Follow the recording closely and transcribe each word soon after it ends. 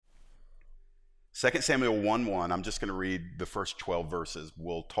2 Samuel 1:1, I'm just going to read the first 12 verses.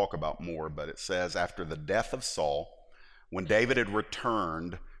 We'll talk about more, but it says, after the death of Saul, when David had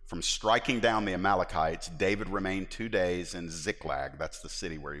returned from striking down the Amalekites, David remained 2 days in Ziklag. That's the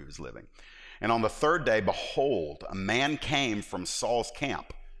city where he was living. And on the third day, behold, a man came from Saul's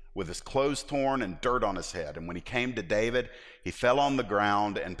camp with his clothes torn and dirt on his head. And when he came to David, he fell on the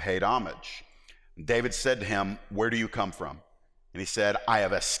ground and paid homage. And David said to him, where do you come from? And he said, I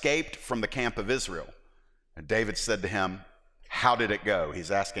have escaped from the camp of Israel. And David said to him, how did it go? He's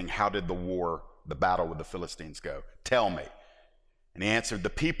asking, how did the battle with the Philistines go? Tell me. And he answered, the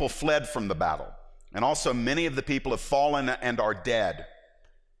people fled from the battle, and also many of the people have fallen and are dead.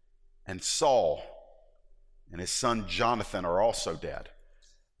 And Saul and his son Jonathan are also dead.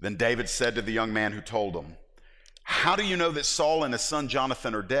 Then David said to the young man who told him, how do you know that Saul and his son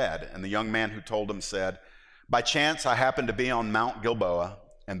Jonathan are dead? And the young man who told him said, by chance I happened to be on Mount Gilboa,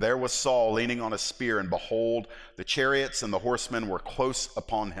 and there was Saul leaning on a spear, and behold, the chariots and the horsemen were close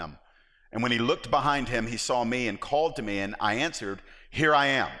upon him. And when he looked behind him, he saw me and called to me, and I answered, here I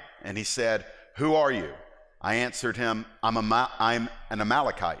am. And he said, who are you? I answered him, I'm an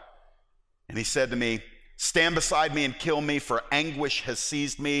Amalekite. And he said to me, stand beside me and kill me, for anguish has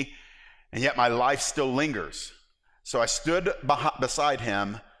seized me, and yet my life still lingers. So I stood beside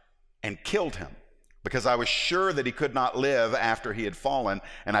him and killed him, because I was sure that he could not live after he had fallen.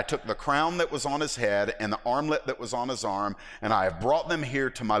 And I took the crown that was on his head and the armlet that was on his arm, and I have brought them here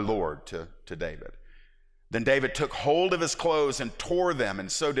to my Lord, to David. Then David took hold of his clothes and tore them,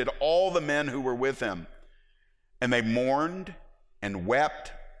 and so did all the men who were with him. And they mourned and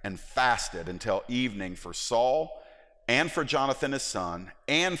wept and fasted until evening for Saul and for Jonathan his son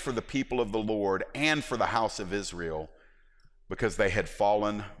and for the people of the Lord and for the house of Israel, because they had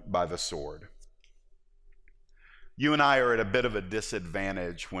fallen by the sword. You and I are at a bit of a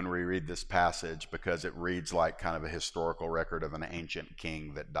disadvantage when we read this passage because it reads like kind of a historical record of an ancient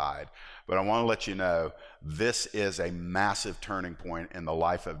king that died. But I want to let you know, this is a massive turning point in the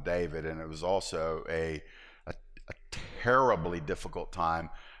life of David, and it was also a terribly difficult time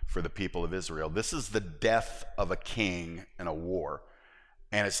for the people of Israel. This is the death of a king in a war.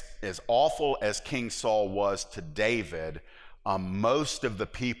 And as awful as King Saul was to David, most of the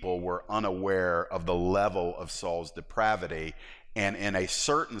people were unaware of the level of Saul's depravity, and in a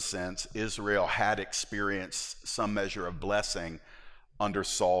certain sense, Israel had experienced some measure of blessing under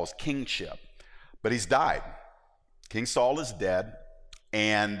Saul's kingship. But he's died. King Saul is dead,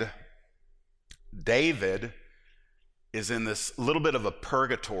 and David is in this little bit of a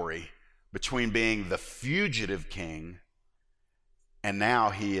purgatory between being the fugitive king, and now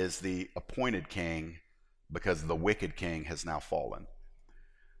he is the appointed king, because the wicked king has now fallen.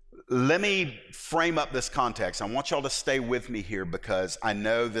 Let me frame up this context. I want y'all to stay with me here, because I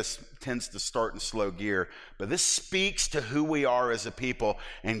know this tends to start in slow gear, but this speaks to who we are as a people.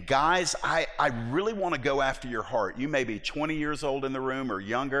 And guys, I really want to go after your heart. You may be 20 years old in the room or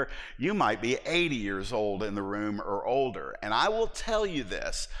younger. You might be 80 years old in the room or older. And I will tell you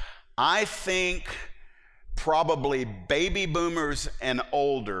this, I think probably baby boomers and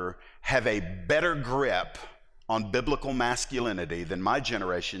older have a better grip on biblical masculinity than my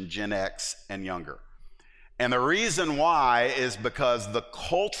generation, Gen X and younger. And the reason why is because the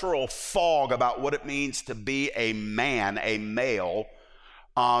cultural fog about what it means to be a man, a male,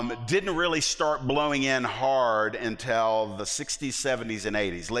 didn't really start blowing in hard until the 60s, 70s, and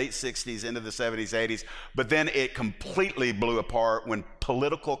 80s, late 60s into the 70s, 80s. But then it completely blew apart when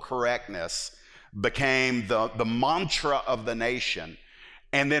political correctness became the mantra of the nation.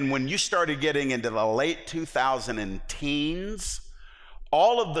 And then when you started getting into the late 2000s and teens,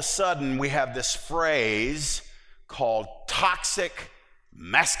 all of a sudden we have this phrase called toxic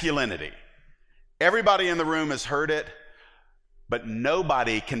masculinity. Everybody in the room has heard it, but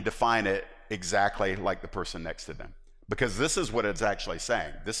nobody can define it exactly like the person next to them, because this is what it's actually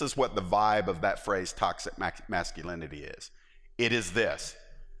saying. This is what the vibe of that phrase toxic masculinity is. It is this: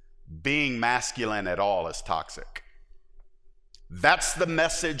 being masculine at all is toxic. That's the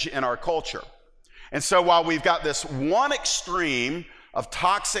message in our culture. And so while we've got this one extreme of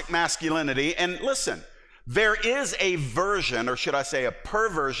toxic masculinity, and listen, there is a version, or should I say a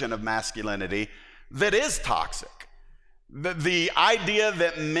perversion of masculinity that is toxic. The idea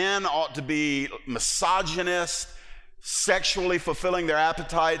that men ought to be misogynist, sexually fulfilling their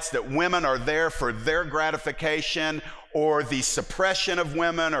appetites, that women are there for their gratification, or the suppression of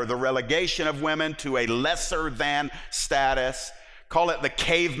women or the relegation of women to a lesser than status. Call it the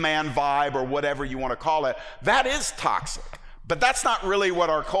caveman vibe or whatever you want to call it. That is toxic. But that's not really what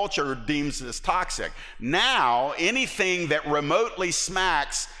our culture deems as toxic. Now, anything that remotely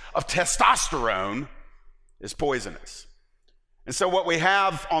smacks of testosterone is poisonous. And so what we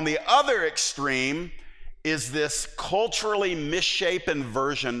have on the other extreme is this culturally misshapen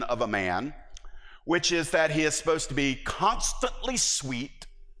version of a man, which is that he is supposed to be constantly sweet,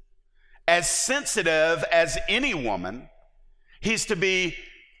 as sensitive as any woman. He's to be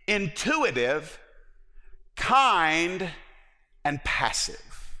intuitive, kind, and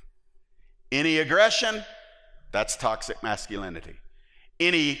passive. Any aggression, that's toxic masculinity.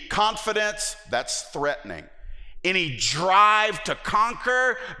 Any confidence, that's threatening. Any drive to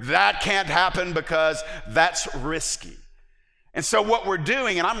conquer, that can't happen because that's risky. And so what we're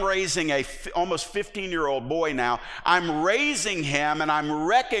doing, and I'm raising a almost 15-year-old boy now, I'm raising him and I'm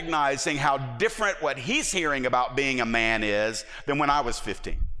recognizing how different what he's hearing about being a man is than when I was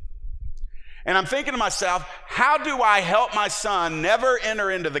 15. And I'm thinking to myself, how do I help my son never enter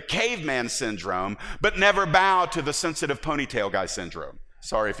into the caveman syndrome, but never bow to the sensitive ponytail guy syndrome?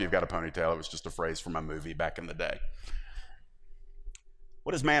 Sorry if you've got a ponytail, it was just a phrase from a movie back in the day.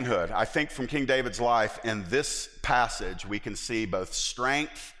 What is manhood? I think from King David's life, in this passage, we can see both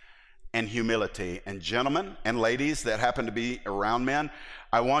strength and humility. And gentlemen and ladies that happen to be around men,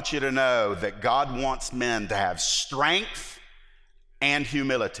 I want you to know that God wants men to have strength and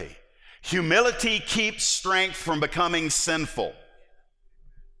humility. Humility keeps strength from becoming sinful.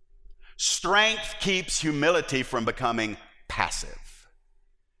 Strength keeps humility from becoming passive.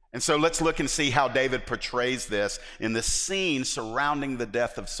 And so let's look and see how David portrays this in the scene surrounding the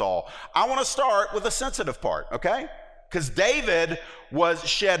death of Saul. I want to start with the sensitive part, okay? Because David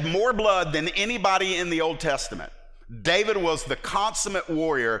shed more blood than anybody in the Old Testament. David was the consummate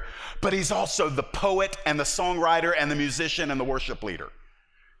warrior, but he's also the poet and the songwriter and the musician and the worship leader.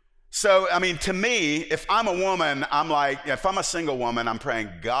 So, I mean, to me, if I'm a woman, I'm like, if I'm a single woman, I'm praying,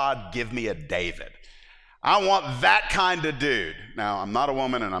 God, give me a David. I want that kind of dude. Now, I'm not a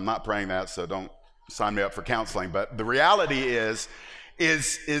woman and I'm not praying that, so don't sign me up for counseling. But the reality is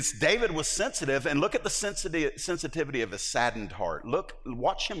David was sensitive, and look at the sensitivity of his saddened heart.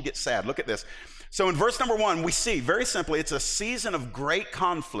 Watch him get sad. Look at this. So in verse number 1, we see very simply, it's a season of great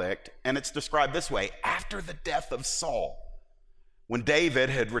conflict, and it's described this way: after the death of Saul. When David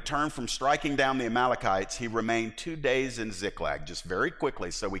had returned from striking down the Amalekites, he remained 2 days in Ziklag, just very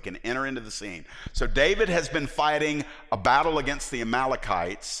quickly so we can enter into the scene. So David has been fighting a battle against the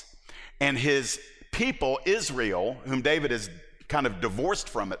Amalekites, and his people, Israel, whom David is kind of divorced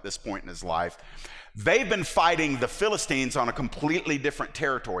from at this point in his life, they've been fighting the Philistines on a completely different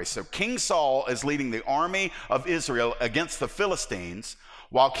territory. So King Saul is leading the army of Israel against the Philistines,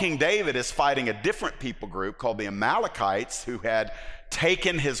 while King David is fighting a different people group called the Amalekites, who had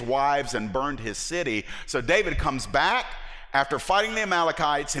taken his wives and burned his city. So David comes back after fighting the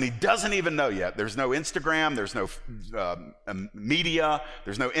Amalekites, and he doesn't even know yet. There's no Instagram, there's no media,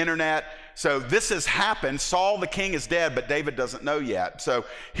 there's no internet. So this has happened. Saul the king is dead, but David doesn't know yet. So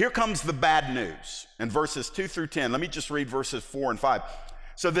here comes the bad news in verses 2 through 10. Let me just read verses 4 and 5.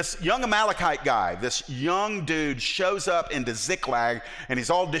 So this young Amalekite guy, this young dude, shows up into Ziklag, and he's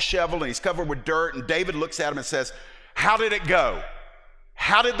all disheveled and he's covered with dirt, and David looks at him and says, how did it go?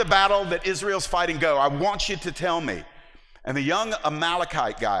 How did the battle that Israel's fighting go? I want you to tell me. And the young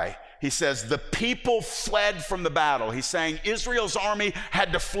Amalekite guy, he says, the people fled from the battle. He's saying Israel's army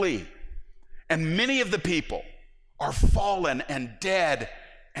had to flee, and many of the people are fallen and dead.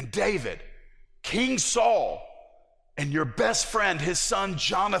 And David, King Saul, and your best friend, his son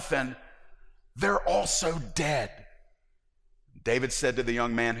Jonathan, they're also dead. David said to the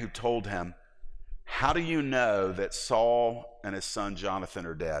young man who told him, how do you know that Saul and his son Jonathan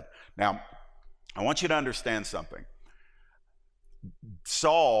are dead? Now, I want you to understand something.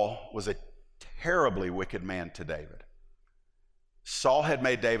 Saul was a terribly wicked man to David. Saul had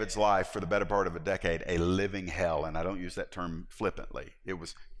made David's life for the better part of a decade a living hell, and I don't use that term flippantly. It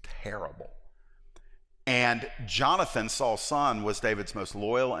was terrible. And Jonathan, Saul's son, was David's most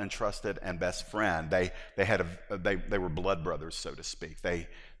loyal and trusted and best friend. They were blood brothers, so to speak. They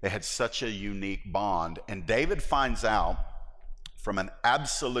had such a unique bond. And David finds out from an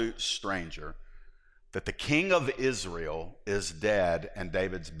absolute stranger that the king of Israel is dead, and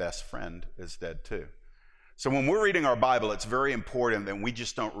David's best friend is dead too. So when we're reading our Bible, it's very important that we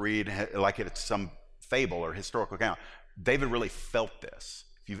just don't read like it's some fable or historical account. David really felt this.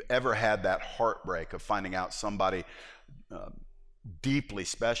 If you've ever had that heartbreak of finding out somebody deeply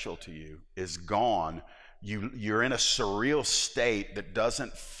special to you is gone, you're in a surreal state that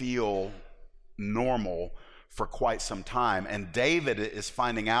doesn't feel normal for quite some time. And David is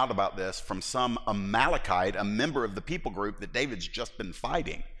finding out about this from some Amalekite, a member of the people group that David's just been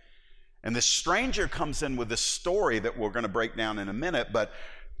fighting. And this stranger comes in with this story that we're going to break down in a minute, but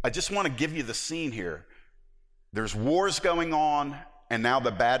I just want to give you the scene here. There's wars going on, and now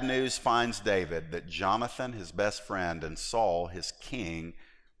the bad news finds David that Jonathan, his best friend, and Saul, his king,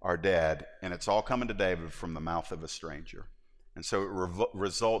 are dead, and it's all coming to David from the mouth of a stranger. And so it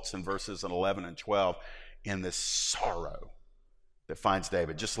results in verses 11 and 12 in this sorrow that finds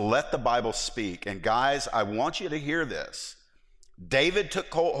David. Just let the Bible speak. And guys, I want you to hear this. David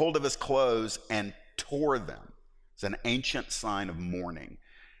took hold of his clothes and tore them. It's an ancient sign of mourning.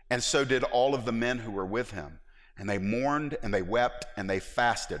 And so did all of the men who were with him. And they mourned and they wept and they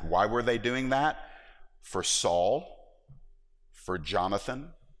fasted. Why were they doing that? For Saul, for Jonathan,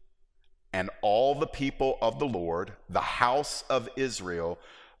 and all the people of the Lord, the house of Israel,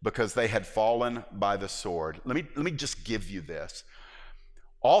 because they had fallen by the sword. Let me just give you this.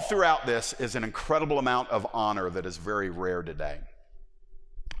 All throughout this is an incredible amount of honor that is very rare today.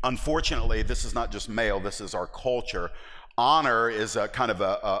 Unfortunately, this is not just male, this is our culture. Honor is a kind of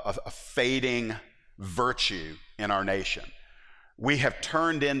a fading virtue in our nation. We have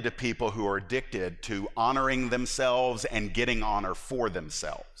turned into people who are addicted to honoring themselves and getting honor for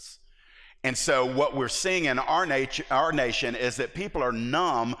themselves. And so what we're seeing in our nation is that people are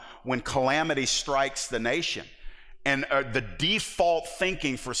numb when calamity strikes the nation. And the default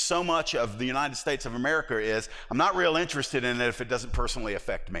thinking for so much of the United States of America is, I'm not real interested in it if it doesn't personally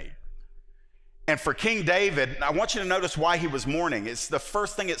affect me. And for King David, I want you to notice why he was mourning. It's the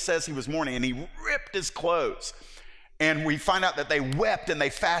first thing it says he was mourning, and he ripped his clothes. And we find out that they wept and they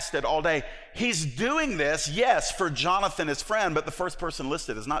fasted all day. He's doing this, yes, for Jonathan, his friend, but the first person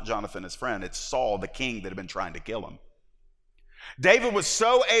listed is not Jonathan, his friend. It's Saul, the king that had been trying to kill him. David was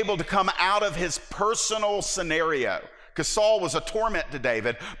so able to come out of his personal scenario, because Saul was a torment to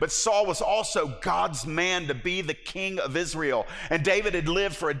David, but Saul was also God's man to be the king of Israel. And David had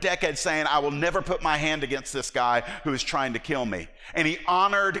lived for a decade saying, I will never put my hand against this guy who is trying to kill me. And he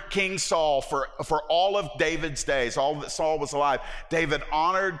honored King Saul for all of David's days, all that Saul was alive. David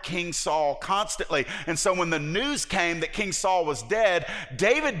honored King Saul constantly. And so when the news came that King Saul was dead,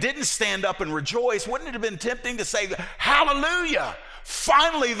 David didn't stand up and rejoice. Wouldn't it have been tempting to say, hallelujah?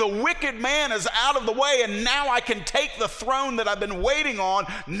 Finally, the wicked man is out of the way, and now I can take the throne that I've been waiting on.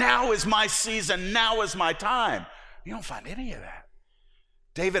 Now is my season. Now is my time. You don't find any of that.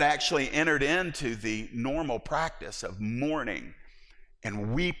 David actually entered into the normal practice of mourning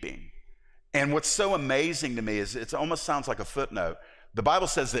and weeping. And what's so amazing to me is it almost sounds like a footnote. The Bible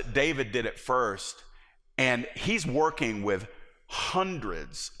says that David did it first, and he's working with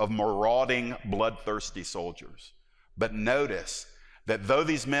hundreds of marauding, bloodthirsty soldiers. But notice that though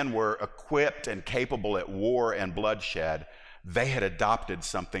these men were equipped and capable at war and bloodshed, they had adopted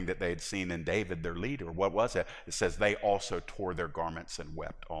something that they had seen in David, their leader. What was it? It says they also tore their garments and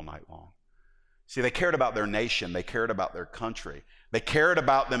wept all night long. See, they cared about their nation. They cared about their country. They cared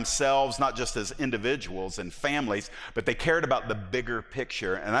about themselves, not just as individuals and families, but they cared about the bigger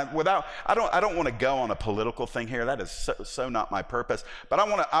picture. And I don't want to go on a political thing here. That is so not my purpose. But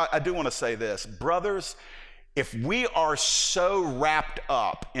I do want to say this, brothers. If we are so wrapped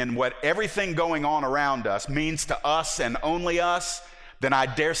up in what everything going on around us means to us and only us, then I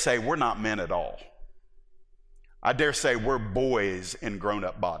dare say we're not men at all. I dare say we're boys in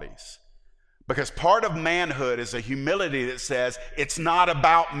grown-up bodies. Because part of manhood is a humility that says, it's not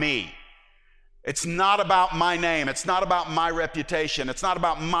about me. It's not about my name. It's not about my reputation. It's not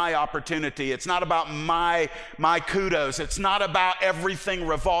about my opportunity. It's not about my kudos. It's not about everything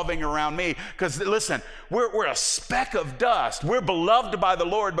revolving around me. Because listen, we're a speck of dust. We're beloved by the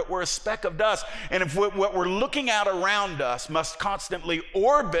Lord, but we're a speck of dust. And if what we're looking at around us must constantly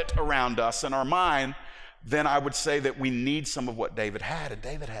orbit around us in our mind, then I would say that we need some of what David had. And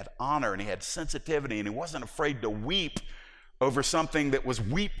David had honor, and he had sensitivity, and he wasn't afraid to weep over something that was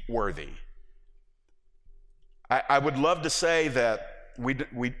weep-worthy. I would love to say that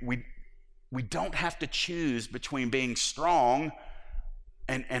we don't have to choose between being strong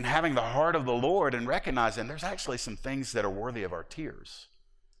and having the heart of the Lord and recognizing there's actually some things that are worthy of our tears.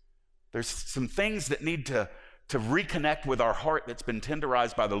 There's some things that need to reconnect with our heart that's been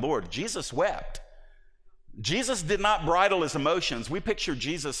tenderized by the Lord. Jesus wept. Jesus did not bridle his emotions. We picture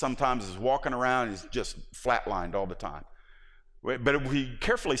Jesus sometimes as walking around, he's just flatlined all the time. But if we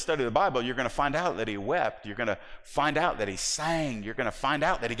carefully study the Bible, you're going to find out that he wept. You're going to find out that he sang. You're going to find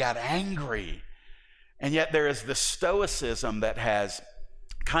out that he got angry. And yet there is this stoicism that has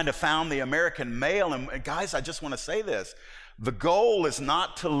kind of found the American male. And guys, I just want to say this. The goal is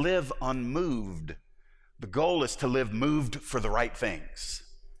not to live unmoved. The goal is to live moved for the right things.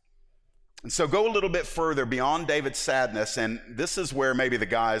 And so go a little bit further beyond David's sadness, and this is where maybe the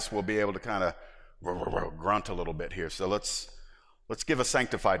guys will be able to kind of grunt a little bit here. So let's give a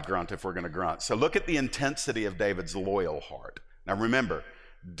sanctified grunt if we're going to grunt. So look at the intensity of David's loyal heart. Now remember,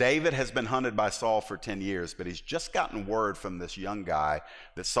 David has been hunted by Saul for 10 years, but he's just gotten word from this young guy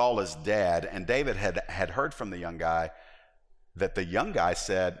that Saul is dead, and David had heard from the young guy that the young guy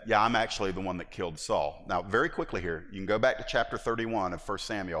said, yeah, I'm actually the one that killed Saul. Now, very quickly here, you can go back to chapter 31 of 1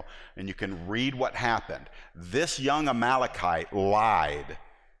 Samuel, and you can read what happened. This young Amalekite lied,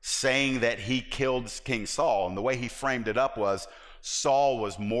 saying that he killed King Saul, and the way he framed it up was, Saul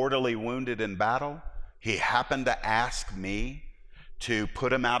was mortally wounded in battle. He happened to ask me to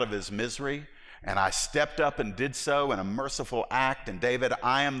put him out of his misery, and I stepped up and did so in a merciful act, and David,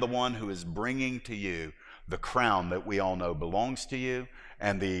 I am the one who is bringing to you the crown that we all know belongs to you,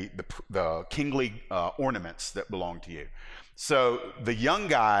 and the kingly ornaments that belong to you. So the young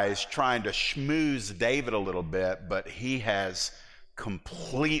guy's trying to schmooze David a little bit, but he has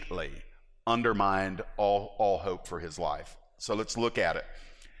completely undermined all hope for his life. So let's look at it.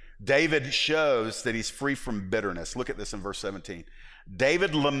 David shows that he's free from bitterness. Look at this in verse 17.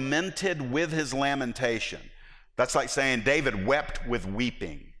 David lamented with his lamentation. That's like saying David wept with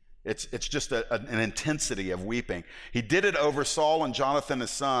weeping. It's just an intensity of weeping. He did it over Saul and Jonathan, his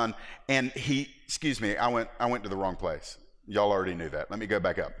son, and I went to the wrong place. Y'all already knew that. Let me go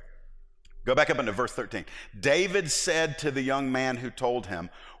back up. Go back up into verse 13. David said to the young man who told him,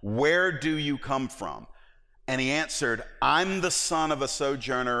 where do you come from? And he answered, I'm the son of a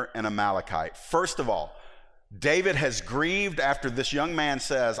sojourner and Amalekite. First of all, David has grieved after this young man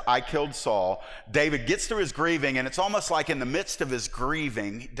says, I killed Saul. David gets through his grieving, and it's almost like in the midst of his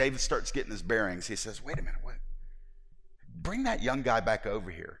grieving, David starts getting his bearings. He says, wait a minute, bring that young guy back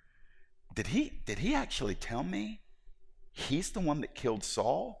over here. Did he actually tell me he's the one that killed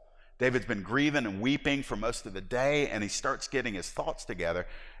Saul? David's been grieving and weeping for most of the day, and he starts getting his thoughts together,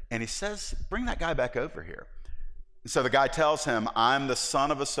 and he says, bring that guy back over here. And so the guy tells him, I'm the son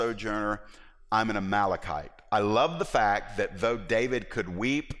of a sojourner, I'm an Amalekite. I love the fact that though David could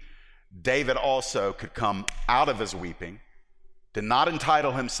weep, David also could come out of his weeping, did not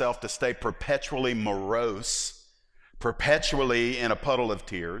entitle himself to stay perpetually morose, perpetually in a puddle of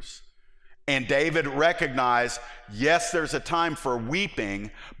tears. And David recognized, yes, there's a time for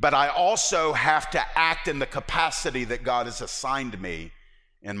weeping, but I also have to act in the capacity that God has assigned me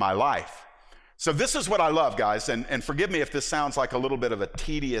in my life. So this is what I love, guys, and forgive me if this sounds like a little bit of a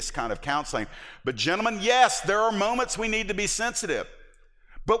tedious kind of counseling, but gentlemen, yes, there are moments we need to be sensitive,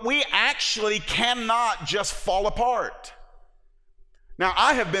 but we actually cannot just fall apart. Now,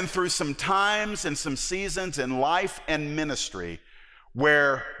 I have been through some times and some seasons in life and ministry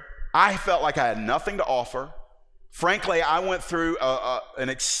where I felt like I had nothing to offer. Frankly, I went through an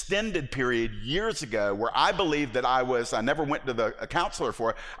extended period years ago where I believed that I never went to a counselor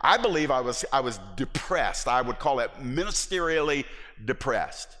for it. I believe I was depressed. I would call it ministerially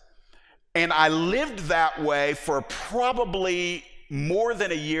depressed. And I lived that way for probably more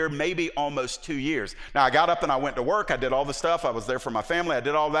than a year, maybe almost 2 years. Now, I got up and I went to work. I did all the stuff. I was there for my family. I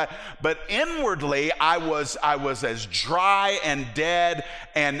did all that. But inwardly, I was as dry and dead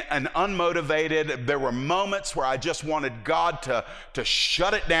and unmotivated. There were moments where I just wanted God to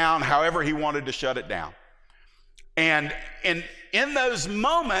shut it down however he wanted to shut it down. And in those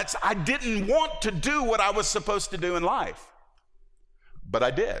moments, I didn't want to do what I was supposed to do in life. But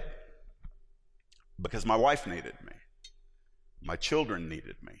I did, because my wife needed me. My children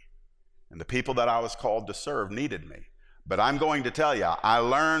needed me, and the people that I was called to serve needed me. But I'm going to tell you, I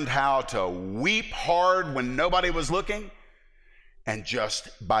learned how to weep hard when nobody was looking, and just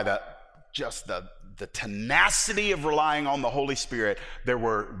by the tenacity of relying on the Holy Spirit, there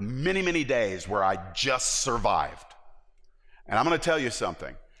were many, many days where I just survived. And I'm going to tell you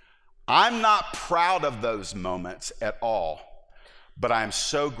something. I'm not proud of those moments at all, but I am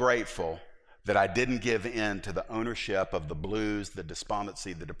so grateful that I didn't give in to the ownership of the blues, the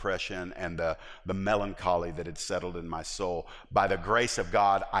despondency, the depression, and the melancholy that had settled in my soul. By the grace of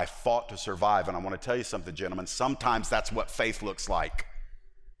God, I fought to survive. And I want to tell you something, gentlemen, sometimes that's what faith looks like.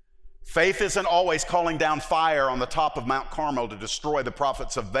 Faith isn't always calling down fire on the top of Mount Carmel to destroy the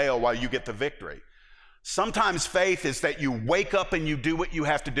prophets of Baal while you get the victory. Sometimes faith is that you wake up and you do what you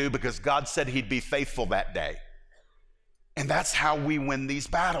have to do because God said he'd be faithful that day. And that's how we win these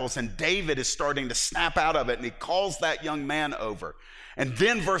battles. And David is starting to snap out of it, and he calls that young man over. And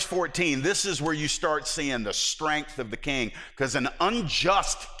then verse 14, this is where you start seeing the strength of the king, because an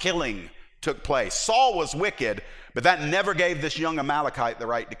unjust killing took place. Saul was wicked, But that never gave this young Amalekite the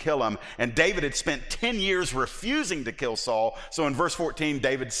right to kill him. And David had spent 10 years refusing to kill Saul. So in verse 14,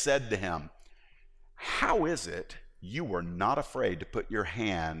 David said to him, "How is it you were not afraid to put your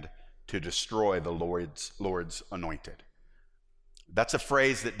hand to destroy the Lord's anointed?" That's a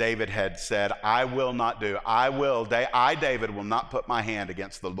phrase that David had said, "I will not do. I, David, will not put my hand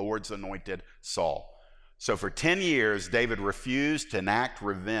against the Lord's anointed Saul." So for 10 years, David refused to enact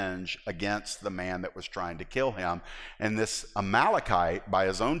revenge against the man that was trying to kill him. And this Amalekite, by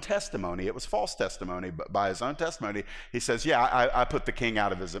his own testimony, it was false testimony, but by his own testimony, he says, "Yeah, I put the king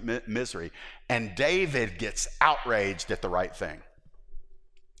out of his misery." And David gets outraged at the right thing.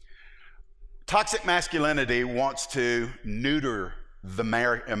 Toxic masculinity wants to neuter the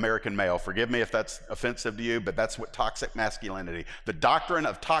American male. Forgive me if that's offensive to you, but that's what toxic masculinity, the doctrine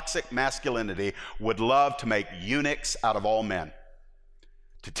of toxic masculinity, would love to make eunuchs out of all men,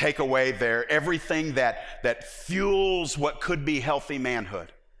 to take away everything that fuels what could be healthy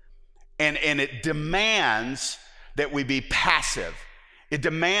manhood. And it demands that we be passive. It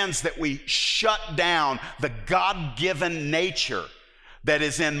demands that we shut down the God-given nature that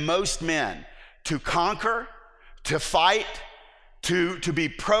is in most men to conquer, to fight, to be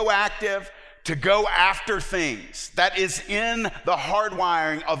proactive, to go after things. That is in the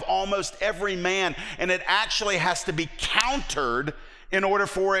hardwiring of almost every man, and it actually has to be countered in order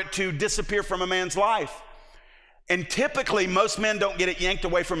for it to disappear from a man's life. And typically, most men don't get it yanked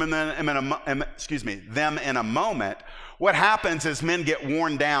away from them in a moment. What happens is men get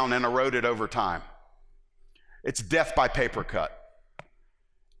worn down and eroded over time. It's death by paper cut.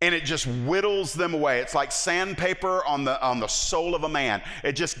 And it just whittles them away. It's like sandpaper on the soul of a man.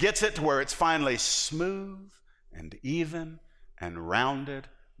 It just gets it to where it's finally smooth and even and rounded,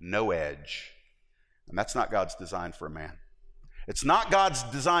 no edge. And that's not God's design for a man. It's not God's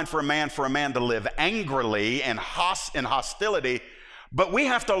design for a man to live angrily and in hostility, but we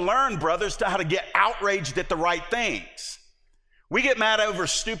have to learn, brothers, how to get outraged at the right things. We get mad over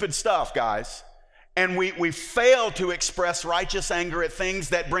stupid stuff, guys. And we fail to express righteous anger at things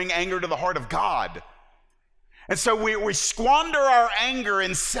that bring anger to the heart of God. And so we squander our anger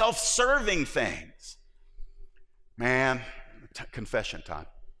in self-serving things. Man, confession time.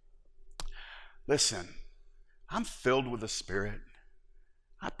 Listen, I'm filled with the Spirit.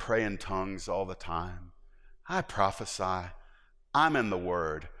 I pray in tongues all the time. I prophesy. I'm in the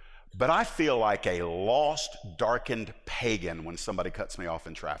Word. But I feel like a lost, darkened pagan when somebody cuts me off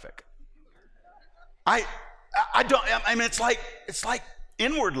in traffic. I mean, it's like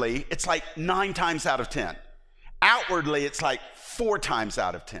inwardly, it's like 9 times out of 10. Outwardly, it's like 4 times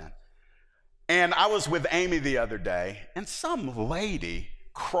out of 10. And I was with Amy the other day, and some lady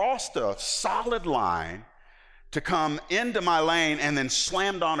crossed a solid line to come into my lane and then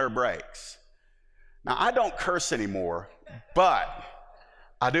slammed on her brakes. Now, I don't curse anymore, but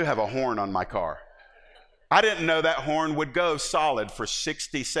I do have a horn on my car. I didn't know that horn would go solid for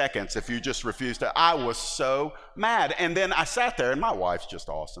 60 seconds if you just refused to. I was so mad. And then I sat there, and my wife's just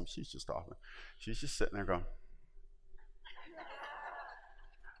awesome. She's just awesome. She's just sitting there going.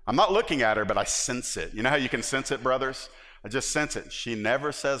 I'm not looking at her, but I sense it. You know how you can sense it, brothers? I just sense it. She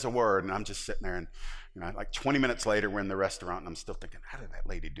never says a word, and I'm just sitting there, and like 20 minutes later, we're in the restaurant, and I'm still thinking, how did that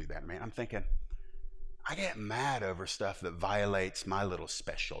lady do that, man? I'm thinking, I get mad over stuff that violates my little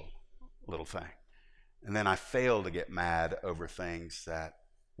special little thing. And then I fail to get mad over things that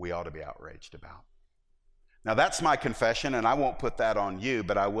we ought to be outraged about. Now, that's my confession, and I won't put that on you,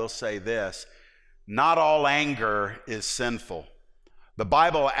 but I will say this. Not all anger is sinful. The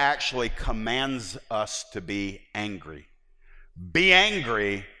Bible actually commands us to be angry. Be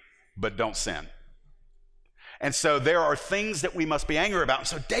angry, but don't sin. And so there are things that we must be angry about. And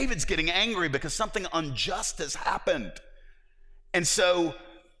so David's getting angry because something unjust has happened. And so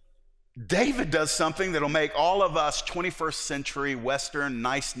David does something that'll make all of us 21st century Western,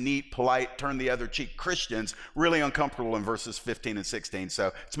 nice, neat, polite, turn the other cheek Christians really uncomfortable in verses 15 and 16.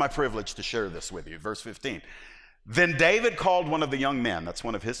 So it's my privilege to share this with you. Verse 15. Then David called one of the young men, that's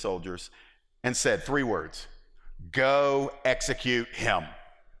one of his soldiers, and said 3 words, "Go execute him."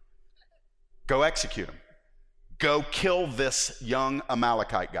 Go execute him. Go kill this young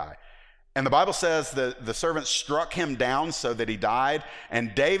Amalekite guy. And the Bible says the servant struck him down so that he died.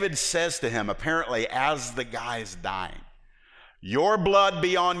 And David says to him, apparently as the guy's dying, "Your blood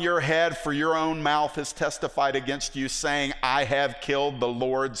be on your head, for your own mouth has testified against you, saying, I have killed the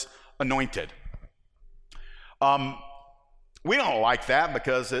Lord's anointed." We don't like that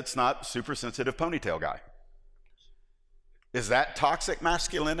because it's not super sensitive ponytail guy. Is that toxic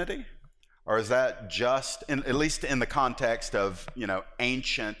masculinity? Or is that just, at least in the context of,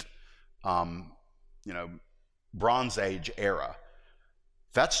 ancient, Bronze Age era.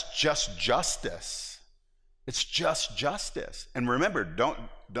 That's just justice. It's just justice. And remember,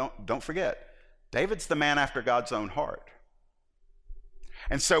 don't forget, David's the man after God's own heart.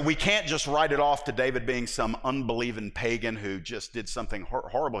 And so we can't just write it off to David being some unbelieving pagan who just did something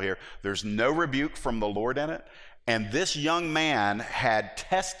horrible here. There's no rebuke from the Lord in it. And this young man had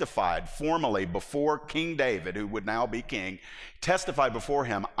testified formally before King David, who would now be king, testified before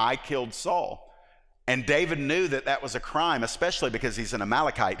him, I killed Saul. And David knew that that was a crime, especially because he's an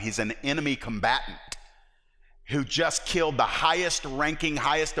Amalekite. He's an enemy combatant who just killed the highest ranking,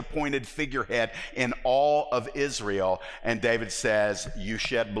 highest appointed figurehead in all of Israel. And David says, you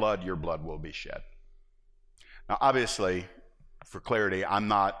shed blood, your blood will be shed. Now, obviously, for clarity, I'm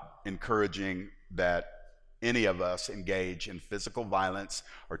not encouraging that any of us engage in physical violence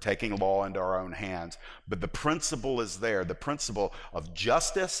or taking law into our own hands. But the principle is there, the principle of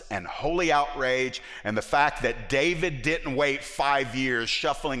justice and holy outrage, and the fact that David didn't wait 5 years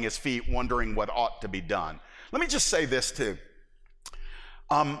shuffling his feet wondering what ought to be done. Let me just say this too.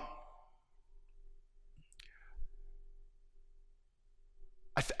 I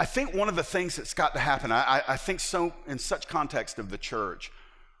think one of the things that's got to happen, I think so in such context of the church,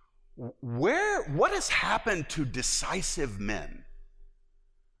 what has happened to decisive men?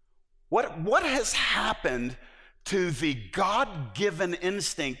 What has happened to the God-given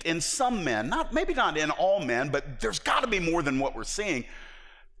instinct in some men, maybe not in all men, but there's got to be more than what we're seeing,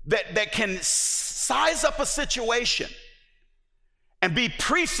 that can size up a situation and be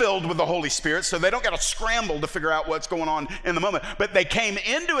pre-filled with the Holy Spirit so they don't got to scramble to figure out what's going on in the moment. But they came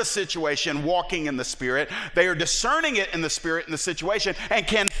into a situation walking in the Spirit. They are discerning it in the Spirit in the situation and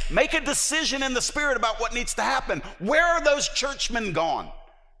can make a decision in the Spirit about what needs to happen. Where are those churchmen gone?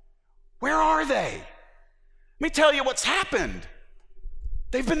 Where are they? Let me tell you what's happened.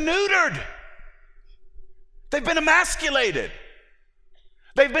 They've been neutered. They've been emasculated.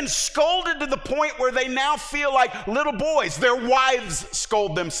 They've been scolded to the point where they now feel like little boys. Their wives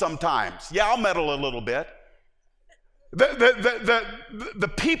scold them sometimes. Yeah, I'll meddle a little bit.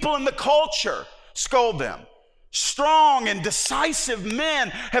 The people in the culture scold them. Strong and decisive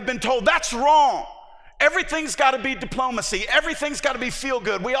men have been told that's wrong. Everything's got to be diplomacy. Everything's got to be feel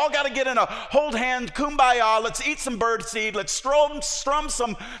good. We all got to get in a hold hand, kumbaya. Let's eat some birdseed. Let's strum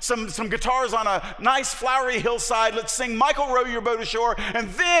some guitars on a nice flowery hillside. Let's sing Michael Row Your Boat Ashore, and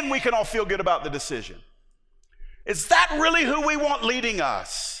then we can all feel good about the decision. Is that really who we want leading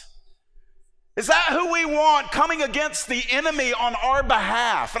us? Is that who we want coming against the enemy on our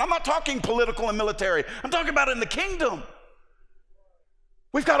behalf? And I'm not talking political and military. I'm talking about in the kingdom.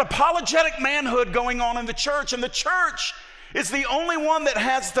 We've got apologetic manhood going on in the church, and the church is the only one that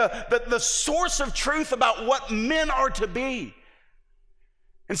has the source of truth about what men are to be.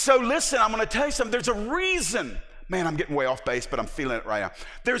 And so listen, I'm going to tell you something. There's a reason. Man, I'm getting way off base, but I'm feeling it right now.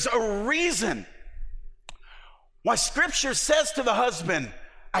 There's a reason why Scripture says to the husband,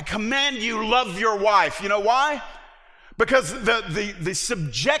 I command you, love your wife. You know why? Because the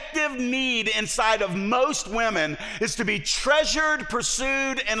subjective need inside of most women is to be treasured,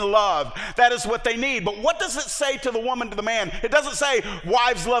 pursued, and loved. That is what they need. But what does it say to the woman, to the man? It doesn't say,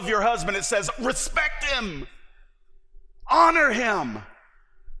 wives, love your husband. It says, respect him, honor him.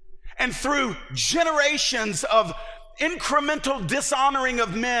 And through generations of incremental dishonoring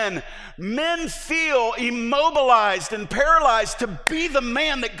of men, men feel immobilized and paralyzed to be the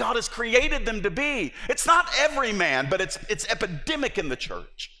man that God has created them to be. It's not every man, but it's epidemic in the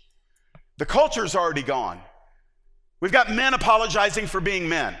church. The culture's already gone. We've got men apologizing for being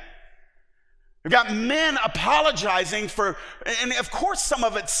men. We've got men apologizing for, and of course some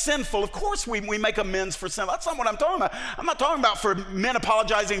of it's sinful. Of course we make amends for sin. That's not what I'm talking about. I'm not talking about for men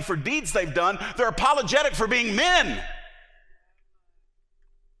apologizing for deeds they've done. They're apologetic for being men.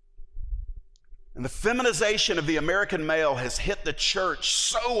 And the feminization of the American male has hit the church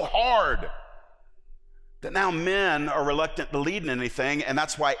so hard that now men are reluctant to lead in anything, and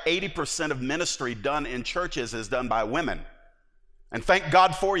that's why 80% of ministry done in churches is done by women. And thank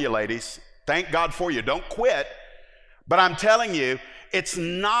God for you, ladies. Thank God for you. Don't quit. But I'm telling you, it's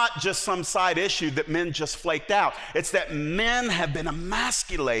not just some side issue that men just flaked out. It's that men have been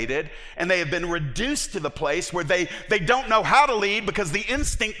emasculated and they have been reduced to the place where they don't know how to lead because the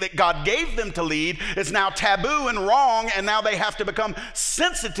instinct that God gave them to lead is now taboo and wrong, and now they have to become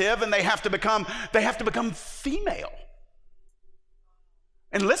sensitive and they have to become female.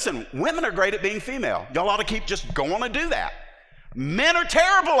 And listen, women are great at being female. Y'all ought to keep just going to do that. Men are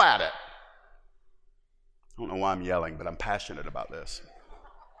terrible at it. I don't know why I'm yelling, but I'm passionate about this.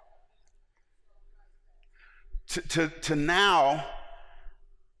 To now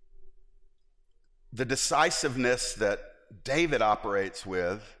the decisiveness that David operates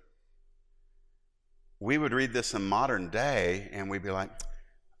with, we would read this in modern day and we'd be like,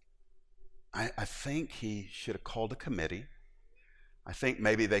 I think he should have called a committee. I think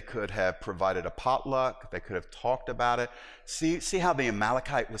maybe they could have provided a potluck. They could have talked about it. See how the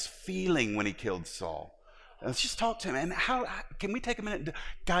Amalekite was feeling when he killed Saul. Let's just talk to him. And how can we take a minute?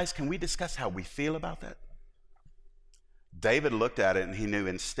 Guys, can we discuss how we feel about that? David looked at it and he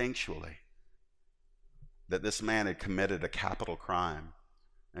knew instinctually that this man had committed a capital crime.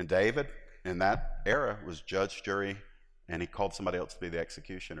 And David, in that era, was judge, jury, and he called somebody else to be the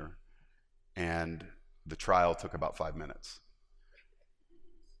executioner. And the trial took about 5 minutes.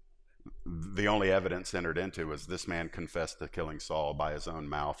 The only evidence entered into was this man confessed to killing Saul by his own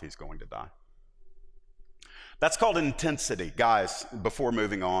mouth. He's going to die. That's called intensity. Guys, before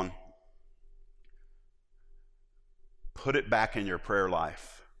moving on, put it back in your prayer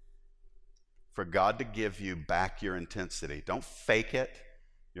life for God to give you back your intensity. Don't fake it.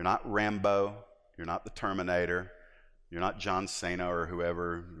 You're not Rambo. You're not the Terminator. You're not John Cena or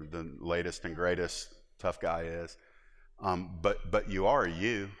whoever the latest and greatest tough guy is. But you are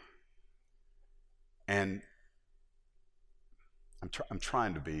you. And I'm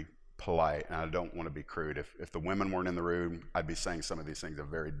trying to be polite, and I don't want to be crude. If the women weren't in the room, I'd be saying some of these things a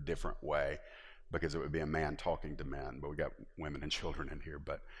very different way because it would be a man talking to men. But we got women and children in here.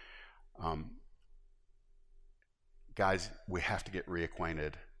 But guys, we have to get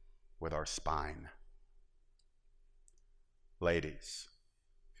reacquainted with our spine. Ladies,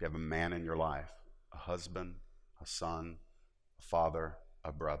 if you have a man in your life, a husband, a son, a father,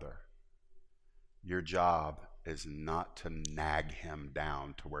 a brother, your job is not to nag him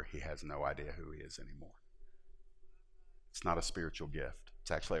down to where he has no idea who he is anymore. It's not a spiritual gift. It's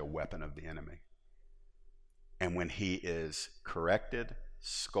actually a weapon of the enemy. And when he is corrected,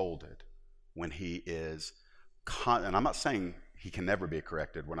 scolded, when he is, and I'm not saying he can never be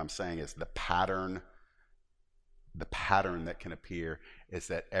corrected. What I'm saying is the pattern that can appear is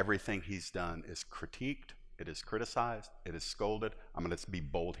that everything he's done is critiqued, it is criticized, it is scolded. I'm going to be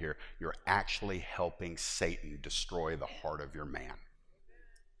bold here. You're actually helping Satan destroy the heart of your man.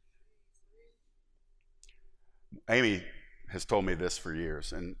 Amy has told me this for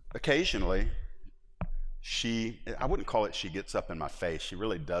years, and occasionally I wouldn't call it she gets up in my face. She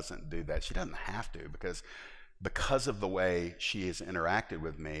really doesn't do that. She doesn't have to because of the way she has interacted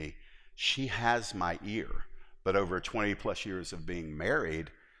with me, she has my ear. But over 20 plus years of being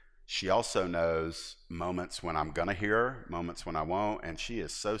married, she also knows moments when I'm going to hear her, moments when I won't, and she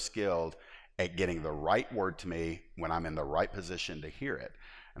is so skilled at getting the right word to me when I'm in the right position to hear it.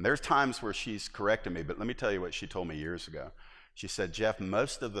 And there's times where she's corrected me, but let me tell you what she told me years ago. She said, Jeff,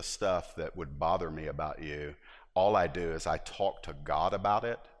 most of the stuff that would bother me about you, all I do is I talk to God about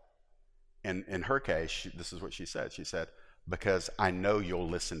it. And in her case, this is what she said. She said, because I know you'll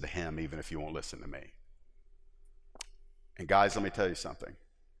listen to him even if you won't listen to me. And guys, let me tell you something.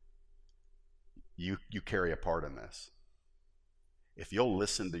 You carry a part in this. If you'll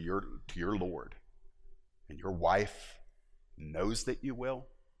listen to your Lord, and your wife knows that you will,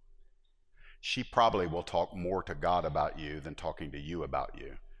 she probably will talk more to God about you than talking to you about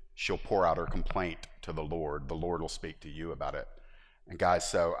you. She'll pour out her complaint to the Lord. The Lord will speak to you about it. And guys,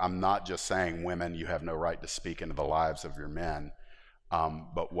 so I'm not just saying, women, you have no right to speak into the lives of your men.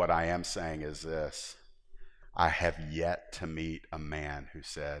 But what I am saying is this. I have yet to meet a man who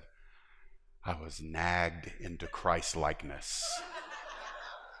said, I was nagged into Christ-likeness.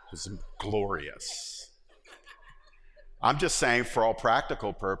 It was glorious. I'm just saying, for all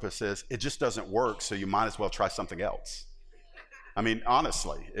practical purposes, it just doesn't work, so you might as well try something else. I mean,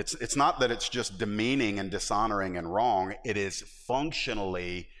 honestly, it's not that it's just demeaning and dishonoring and wrong. It is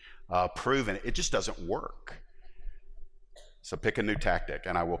functionally proven. It just doesn't work. So pick a new tactic,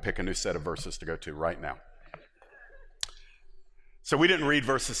 and I will pick a new set of verses to go to right now. So we didn't read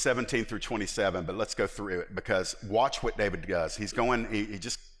verses 17 through 27, but let's go through it, because watch what David does. He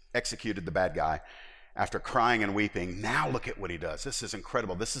just executed the bad guy after crying and weeping. Now look at what he does. This is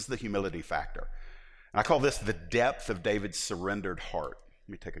incredible. This is the humility factor. And I call this the depth of David's surrendered heart.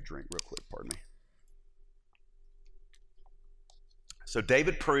 Let me take a drink real quick, pardon me. So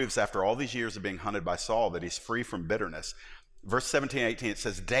David proves after all these years of being hunted by Saul that he's free from bitterness. Verse 17, 18, it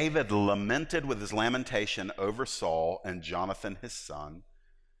says, David lamented with his lamentation over Saul and Jonathan his son,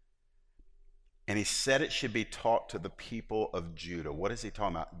 and he said it should be taught to the people of Judah. What is he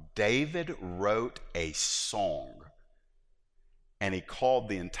talking about? David wrote a song, and he called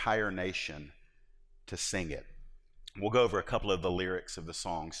the entire nation to sing it. We'll go over a couple of the lyrics of the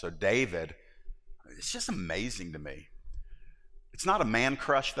song. So David, it's just amazing to me. It's not a man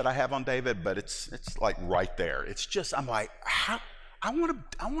crush that I have on David, but it's like right there. It's just, I'm like, how, I want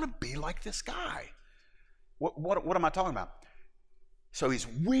to be like this guy. What am I talking about? So he's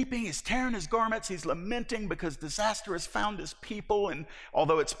weeping, he's tearing his garments, he's lamenting because disaster has found his people. And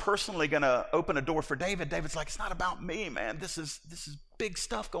although it's personally going to open a door for David, David's like, it's not about me, man. This is big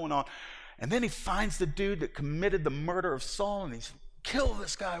stuff going on. And then he finds the dude that committed the murder of Saul, and he's, kill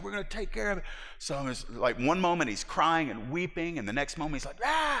this guy, we're going to take care of it. So it's like one moment he's crying and weeping, and the next moment he's like,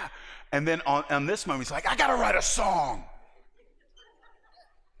 ah. And then on this moment he's like, I got to write a song.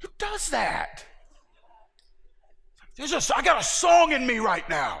 Who does that? I got a song in me right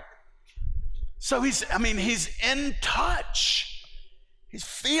now. So he's in touch. He's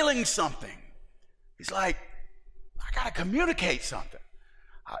feeling something. He's like, I got to communicate something.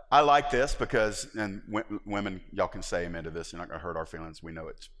 I like this because, and women, y'all can say amen to this. You're not going to hurt our feelings. We know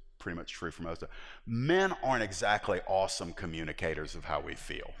it's pretty much true for most of us. Men aren't exactly awesome communicators of how we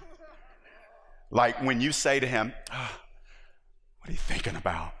feel. Like when you say to him, oh, what are you thinking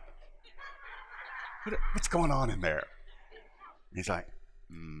about? What's going on in there? He's like,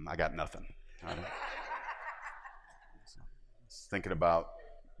 I got nothing. I was thinking about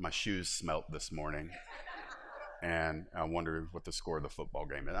my shoes smelt this morning, and I wonder what the score of the football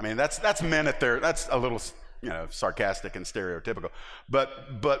game is. I mean, that's men at their, that's a little, sarcastic and stereotypical. But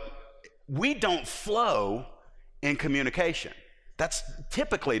we don't flow in communication. That's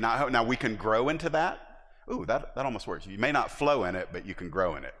typically not how, now we can grow into that. Ooh, that almost works. You may not flow in it, but you can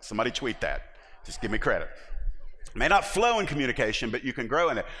grow in it. Somebody tweet that. Just give me credit. May not flow in communication, but you can grow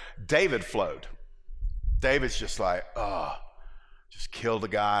in it. David flowed. David's just like, oh, just killed a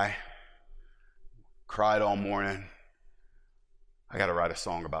guy, cried all morning. I got to write a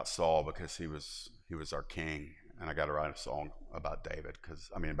song about Saul because he was our king, and I got to write a song about David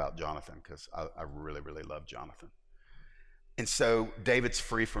about Jonathan, because I really, really love Jonathan. And so David's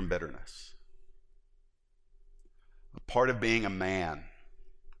free from bitterness. Part of being a man,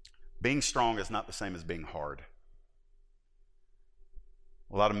 being strong is not the same as being hard.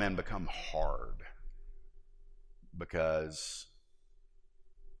 A lot of men become hard because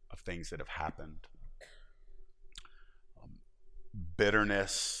of things that have happened.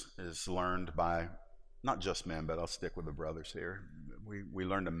 Bitterness is learned by not just men, but I'll stick with the brothers here. We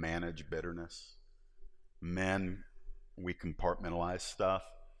learn to manage bitterness. Men, we compartmentalize stuff.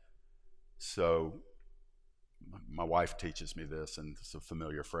 So my wife teaches me this, and it's a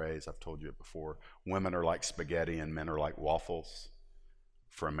familiar phrase. I've told you it before. Women are like spaghetti and men are like waffles.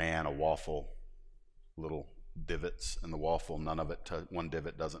 For a man, a waffle, little divots in the waffle, none of it, one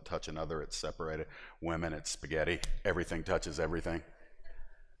divot doesn't touch another, it's separated. Women, it's spaghetti, everything touches everything.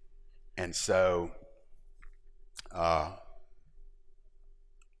 And so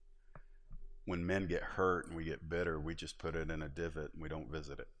when men get hurt and we get bitter, we just put it in a divot and we don't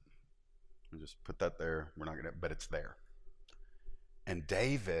visit it. We just put that there, we're not gonna, but it's there. And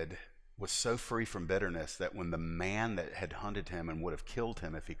David was so free from bitterness that when the man that had hunted him and would have killed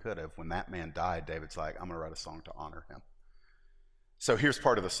him if he could have, when that man died, David's like, I'm going to write a song to honor him. So here's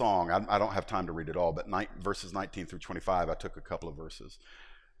part of the song. I don't have time to read it all, but verses 19 through 25, I took a couple of verses.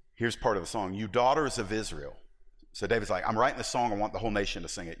 Here's part of the song. You daughters of Israel. So David's like, I'm writing this song. I want the whole nation to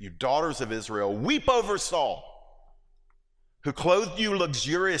sing it. You daughters of Israel, weep over Saul, who clothed you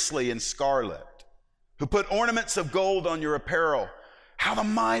luxuriously in scarlet, who put ornaments of gold on your apparel. How the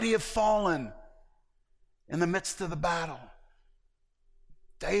mighty have fallen in the midst of the battle.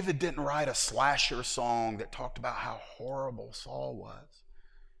 David didn't write a slasher song that talked about how horrible Saul was.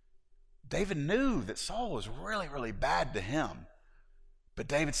 David knew that Saul was really, really bad to him. But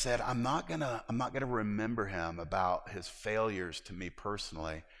David said, I'm not gonna remember him about his failures to me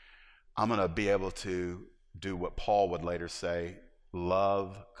personally. I'm gonna be able to do what Paul would later say,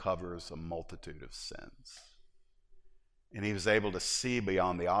 love covers a multitude of sins. And he was able to see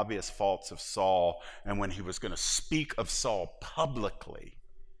beyond the obvious faults of Saul. And when he was going to speak of Saul publicly,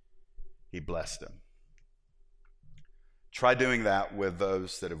 he blessed him. Try doing that with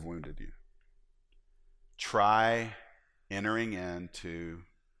those that have wounded you. Try entering into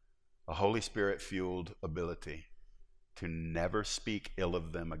a Holy Spirit-fueled ability to never speak ill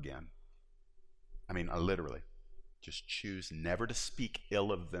of them again. Literally. Just choose never to speak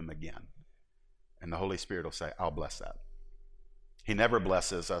ill of them again. And the Holy Spirit will say, I'll bless that. He never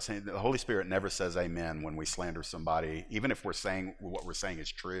blesses us. The Holy Spirit never says amen when we slander somebody. Even if we're saying what we're saying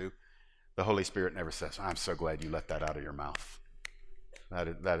is true, the Holy Spirit never says, I'm so glad you let that out of your mouth.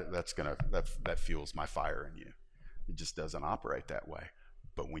 That fuels my fire in you. It just doesn't operate that way.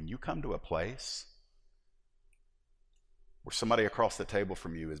 But when you come to a place where somebody across the table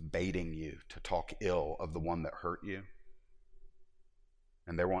from you is baiting you to talk ill of the one that hurt you,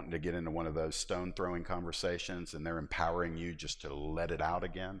 and they're wanting to get into one of those stone throwing conversations, and they're empowering you just to let it out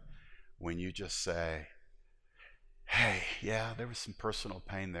again, when you just say, hey, yeah, there was some personal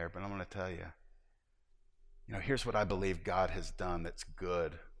pain there, but I'm going to tell you, here's what I believe God has done that's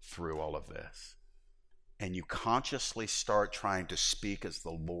good through all of this. And you consciously start trying to speak as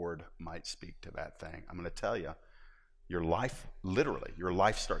the Lord might speak to that thing. I'm going to tell you, your life, literally, your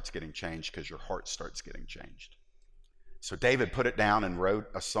life starts getting changed because your heart starts getting changed. So David put it down and wrote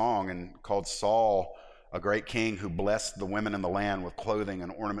a song and called Saul a great king who blessed the women in the land with clothing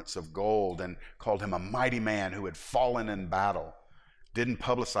and ornaments of gold, and called him a mighty man who had fallen in battle. Didn't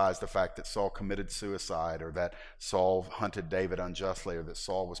publicize the fact that Saul committed suicide, or that Saul hunted David unjustly, or that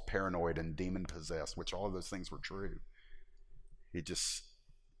Saul was paranoid and demon possessed, which all of those things were true. He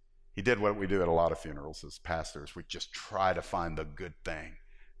did what we do at a lot of funerals as pastors. We just try to find the good thing.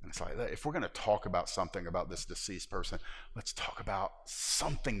 And it's like, if we're going to talk about something about this deceased person, let's talk about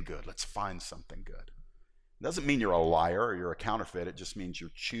something good. Let's find something good. It doesn't mean you're a liar or you're a counterfeit. It just means you're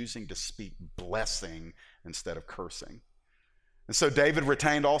choosing to speak blessing instead of cursing. And so David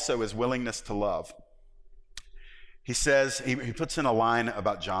retained also his willingness to love. He says, he puts in a line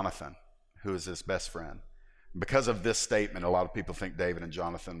about Jonathan, who is his best friend. Because of this statement, a lot of people think David and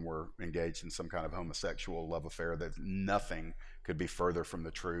Jonathan were engaged in some kind of homosexual love affair. That nothing could be further from the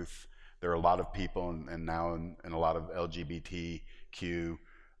truth. There are a lot of people, and now in a lot of LGBTQ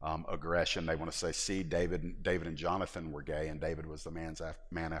aggression, they want to say, see, David and Jonathan were gay, and David was the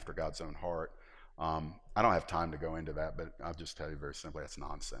man after God's own heart. I don't have time to go into that, but I'll just tell you very simply, that's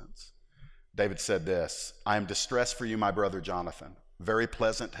nonsense. David said this, I am distressed for you, my brother Jonathan. Very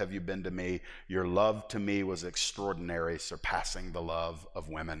pleasant have you been to me. Your love to me was extraordinary, surpassing the love of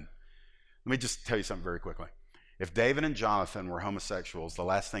women. Let me just tell you something very quickly. If David and Jonathan were homosexuals, the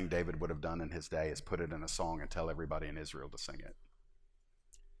last thing David would have done in his day is put it in a song and tell everybody in Israel to sing it.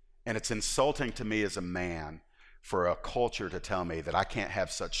 And it's insulting to me as a man for a culture to tell me that I can't have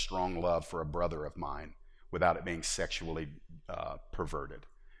such strong love for a brother of mine without it being sexually perverted.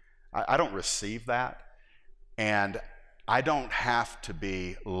 I don't receive that, and I don't have to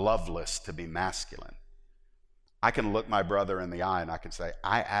be loveless to be masculine. I can look my brother in the eye and I can say,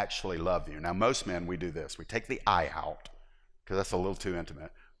 I actually love you. Now, most men, we do this. We take the I out because that's a little too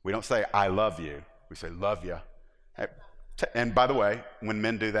intimate. We don't say, I love you. We say, love you. And by the way, when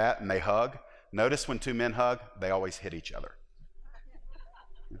men do that and they hug, notice when two men hug, they always hit each other.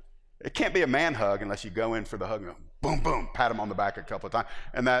 It can't be a man hug unless you go in for the hug and go, boom, boom, pat him on the back a couple of times.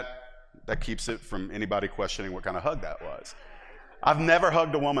 And that keeps it from anybody questioning what kind of hug that was. I've never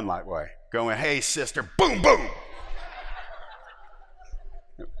hugged a woman that way, going, hey, sister, boom, boom.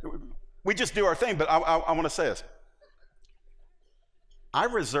 We just do our thing, but I want to say this. I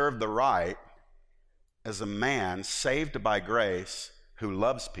reserve the right as a man saved by grace who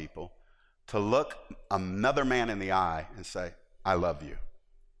loves people to look another man in the eye and say, I love you.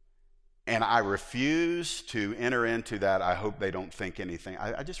 And I refuse to enter into that, I hope they don't think anything.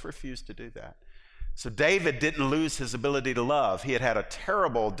 I just refuse to do that. So David didn't lose his ability to love. He had had a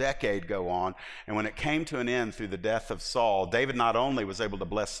terrible decade go on, and when it came to an end through the death of Saul, David not only was able to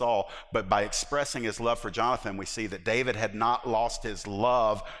bless Saul, but by expressing his love for Jonathan, we see that David had not lost his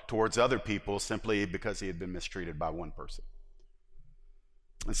love towards other people simply because he had been mistreated by one person.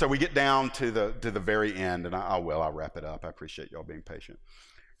 And so we get down to the very end, and I'll wrap it up. I appreciate y'all being patient.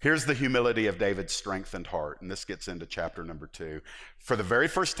 Here's the humility of David's strengthened heart, and this gets into chapter number 2. For the very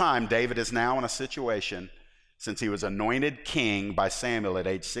first time, David is now in a situation, since he was anointed king by Samuel at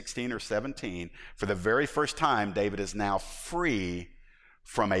age 16 or 17, for the very first time, David is now free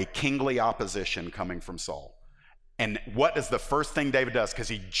from a kingly opposition coming from Saul. And what is the first thing David does? Because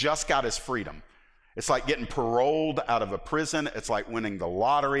he just got his freedom. It's like getting paroled out of a prison. It's like winning the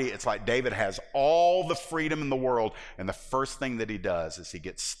lottery. It's like David has all the freedom in the world. And the first thing that he does is he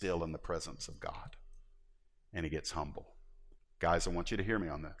gets still in the presence of God. And he gets humble. Guys, I want you to hear me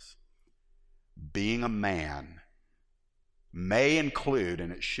on this. Being a man may include,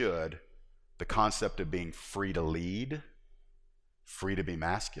 and it should, the concept of being free to lead, free to be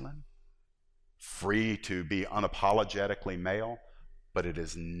masculine, free to be unapologetically male, but it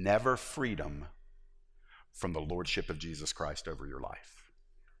is never freedom from the lordship of Jesus Christ over your life.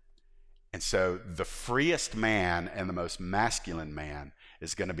 And so the freest man and the most masculine man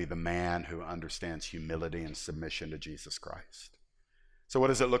is going to be the man who understands humility and submission to Jesus Christ. So what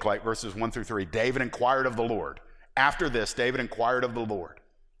does it look like? Verses 1 through 3. David inquired of the Lord. After this, David inquired of the Lord,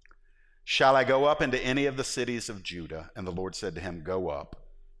 shall I go up into any of the cities of Judah? And the Lord said to him, go up.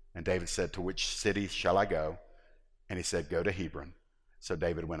 And David said, to which city shall I go? And he said, go to Hebron. So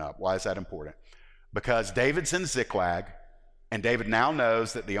David went up. Why is that important? Because David's in Ziklag, And David now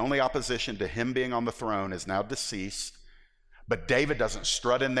knows that the only opposition to him being on the throne is now deceased. But David doesn't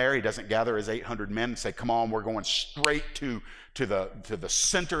strut in there. He doesn't gather his 800 men and say, come on, we're going straight to the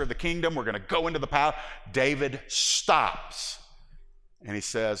center of the kingdom. We're going to go into the palace. David stops. And he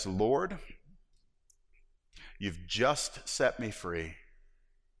says, Lord, you've just set me free.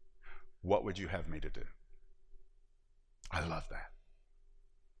 What would you have me to do? I love that.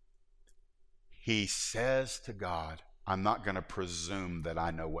 He says to God, I'm not going to presume that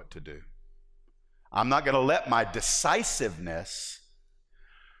I know what to do. I'm not going to let my decisiveness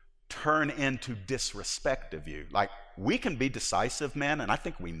turn into disrespect of you. Like, we can be decisive men, and I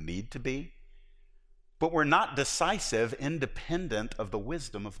think we need to be, but we're not decisive independent of the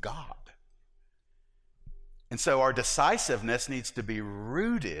wisdom of God. And so our decisiveness needs to be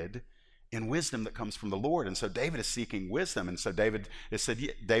rooted in wisdom that comes from the Lord. And so David is seeking wisdom. And so David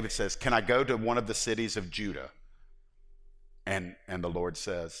says, can I go to one of the cities of Judah? And the Lord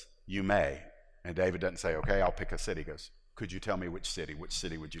says, you may. And David doesn't say, okay, I'll pick a city. He goes, could you tell me which city? Which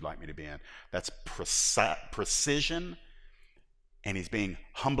city would you like me to be in? That's precision. And he's being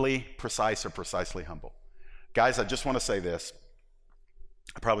humbly precise or precisely humble. Guys, I just want to say this.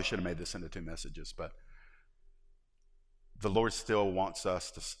 I probably should have made this into 2 messages, but the Lord still wants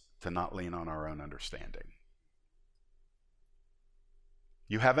us to not lean on our own understanding.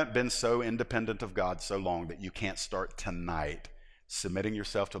 You haven't been so independent of God so long that you can't start tonight submitting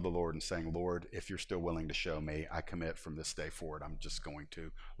yourself to the Lord and saying, Lord, if you're still willing to show me, I commit from this day forward, I'm just going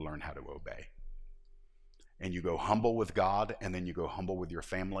to learn how to obey. And you go humble with God, and then you go humble with your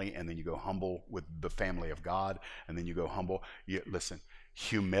family, and then you go humble with the family of God, and then you go humble. Listen,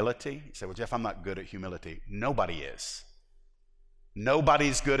 humility. You say, well, Jeff, I'm not good at humility. Nobody is.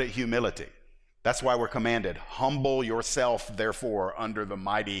 Nobody's good at humility. That's why we're commanded, humble yourself, therefore, under the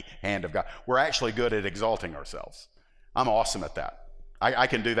mighty hand of God. We're actually good at exalting ourselves. I'm awesome at that. I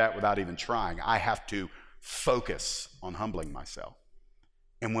can do that without even trying. I have to focus on humbling myself.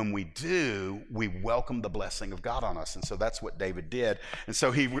 And when we do, we welcome the blessing of God on us. And so that's what David did. And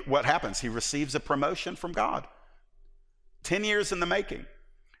so what happens? He receives a promotion from God. 10 years in the making.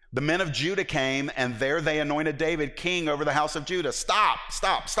 The men of Judah came, and there they anointed David king over the house of Judah. Stop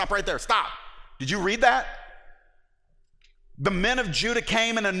right there, stop. Did you read that? The men of Judah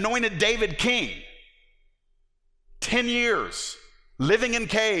came and anointed David king. 10 years, living in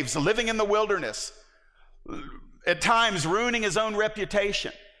caves, living in the wilderness, at times ruining his own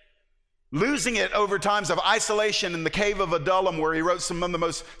reputation, losing it over times of isolation in the cave of Adullam, where he wrote some of the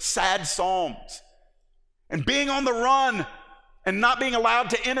most sad psalms, and being on the run and not being allowed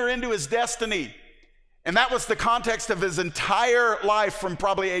to enter into his destiny. And that was the context of his entire life from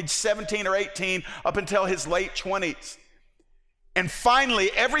probably age 17 or 18 up until his late 20s. And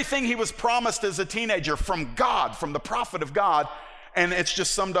finally, everything he was promised as a teenager from God, from the prophet of God, and it's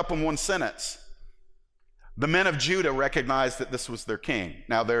just summed up in one sentence. The men of Judah recognized that this was their king.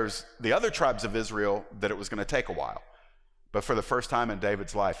 Now, there's the other tribes of Israel that it was going to take a while. But for the first time in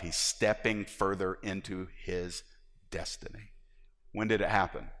David's life, he's stepping further into his destiny. When did it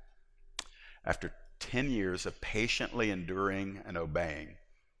happen? After 10 years of patiently enduring and obeying.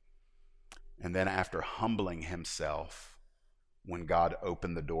 And then after humbling himself, when God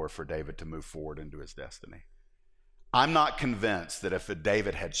opened the door for David to move forward into his destiny. I'm not convinced that if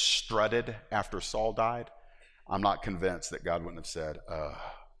David had strutted after Saul died, I'm not convinced that God wouldn't have said,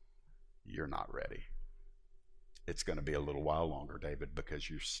 you're not ready. It's going to be a little while longer, David, because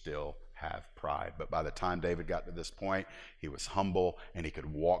you still have pride. But by the time David got to this point, he was humble and he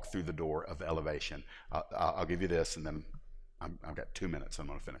could walk through the door of elevation. I'll give you this, and then I've got 2 minutes. I'm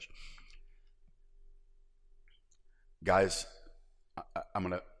going to finish. Guys, I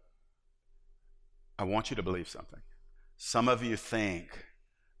want you to believe something. Some of you think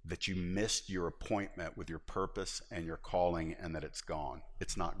that you missed your appointment with your purpose and your calling and that it's gone.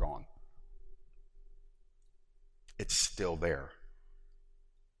 It's not gone. It's still there.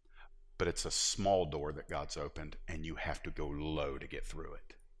 But it's a small door that God's opened, and you have to go low to get through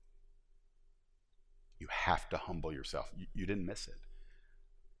it. You have to humble yourself. You didn't miss it.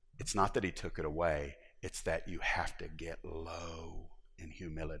 It's not that he took it away. It's that you have to get low in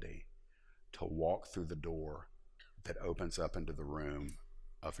humility to walk through the door that opens up into the room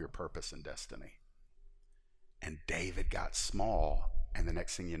of your purpose and destiny. And David got small, and the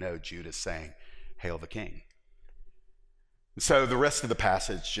next thing you know, Judah's saying, "Hail the king." So the rest of the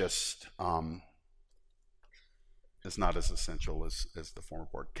passage just is not as essential as the former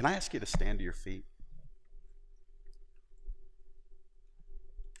part. Can I ask you to stand to your feet?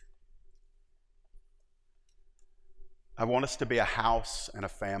 I want us to be a house and a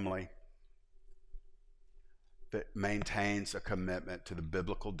family that maintains a commitment to the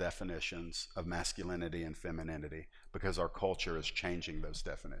biblical definitions of masculinity and femininity, because our culture is changing those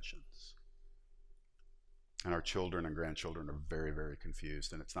definitions. And our children and grandchildren are very, very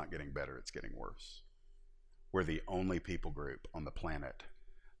confused, and it's not getting better, it's getting worse. We're the only people group on the planet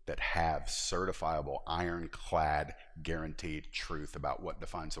that have certifiable, ironclad, guaranteed truth about what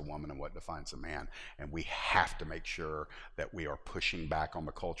defines a woman and what defines a man. And we have to make sure that we are pushing back on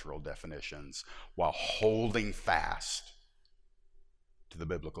the cultural definitions while holding fast to the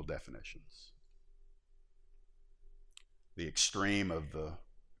biblical definitions. The extreme of the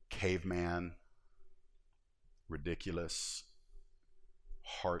caveman, ridiculous,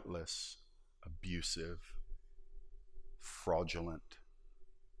 heartless, abusive, fraudulent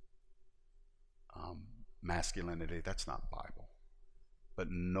masculinity, that's not Bible. But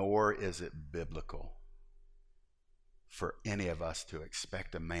nor is it biblical for any of us to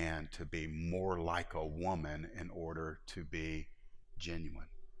expect a man to be more like a woman in order to be genuine.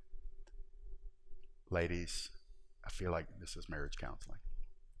 Ladies, I feel like this is marriage counseling.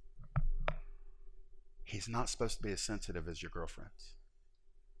 He's not supposed to be as sensitive as your girlfriends.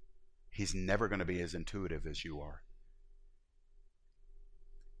 He's never going to be as intuitive as you are.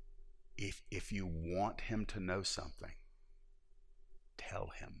 If you want him to know something, tell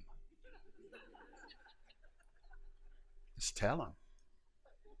him. Just tell him.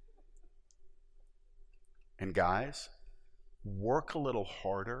 And guys, work a little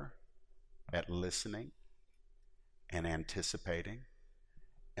harder at listening and anticipating,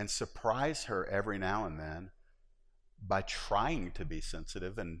 and surprise her every now and then by trying to be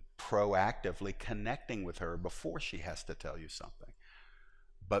sensitive and proactively connecting with her before she has to tell you something.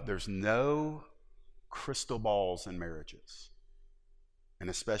 But there's no crystal balls in marriages, and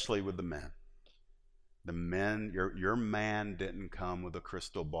especially with the men. The men, your man didn't come with a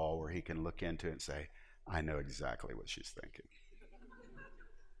crystal ball where he can look into it and say, I know exactly what she's thinking.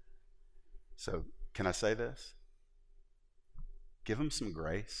 So, can I say this? Give him some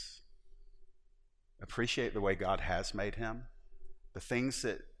grace. Appreciate the way God has made him. The things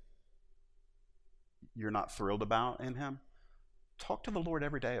that you're not thrilled about in him, talk to the Lord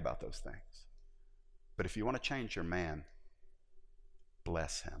every day about those things. But if you want to change your man,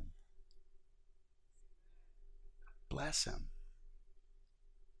 bless him. Bless him.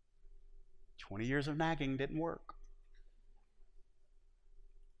 20 years of nagging didn't work.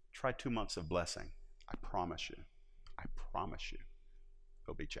 Try 2 months of blessing. I promise you.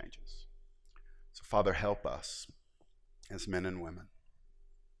 There'll be changes. So, Father, help us as men and women.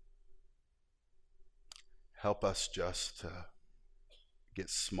 Help us just to get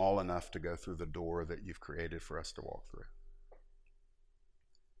small enough to go through the door that you've created for us to walk through.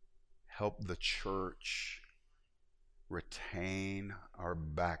 Help the church retain our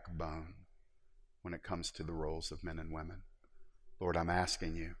backbone when it comes to the roles of men and women. Lord, I'm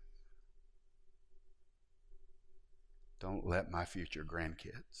asking you, don't let my future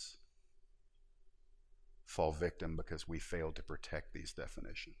grandkids fall victim because we failed to protect these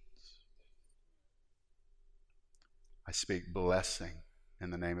definitions. I speak blessing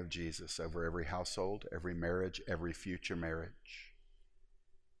in the name of Jesus over every household, every marriage, every future marriage.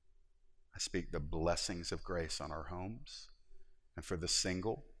 I speak the blessings of grace on our homes. And for the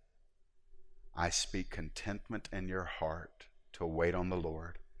single, I speak contentment in your heart to wait on the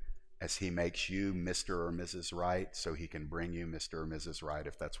Lord as he makes you Mr. or Mrs. Right, so he can bring you Mr. or Mrs. Right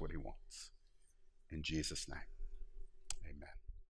if that's what he wants. In Jesus' name.